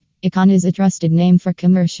IKCON is a trusted name for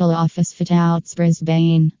commercial office fit-outs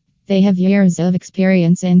Brisbane. They have years of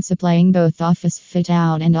experience in supplying both office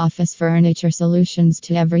fit-out and office furniture solutions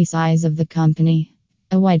to every size of the company.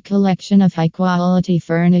 A wide collection of high-quality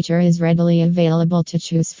furniture is readily available to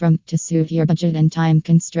choose from to suit your budget and time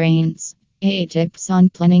constraints. 8 tips on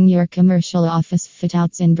planning your commercial office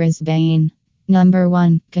fit-outs in Brisbane. Number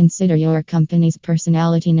 1. Consider your company's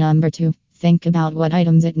personality. Number 2. Think about what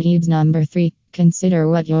items it needs. Number 3. Consider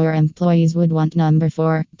what your employees would want. Number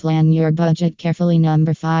 4. Plan your budget carefully.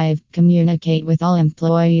 Number 5. Communicate with all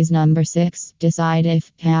employees. Number 6. Decide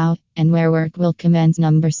if, how, and where work will commence.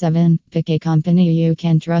 Number 7. Pick a company you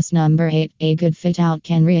can trust. Number 8. A good fit out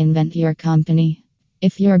can reinvent your company.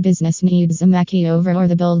 If your business needs a makeover or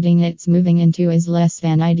the building it's moving into is less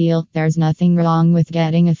than ideal, there's nothing wrong with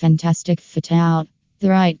getting a fantastic fit out. The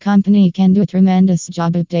right company can do a tremendous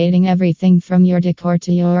job updating everything from your decor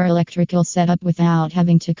to your electrical setup without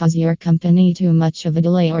having to cause your company too much of a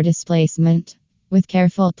delay or displacement. With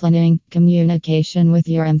careful planning, communication with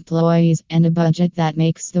your employees, and a budget that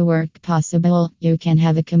makes the work possible, you can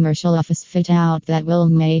have a commercial office fit out that will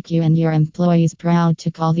make you and your employees proud to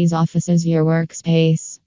call these offices your workspace.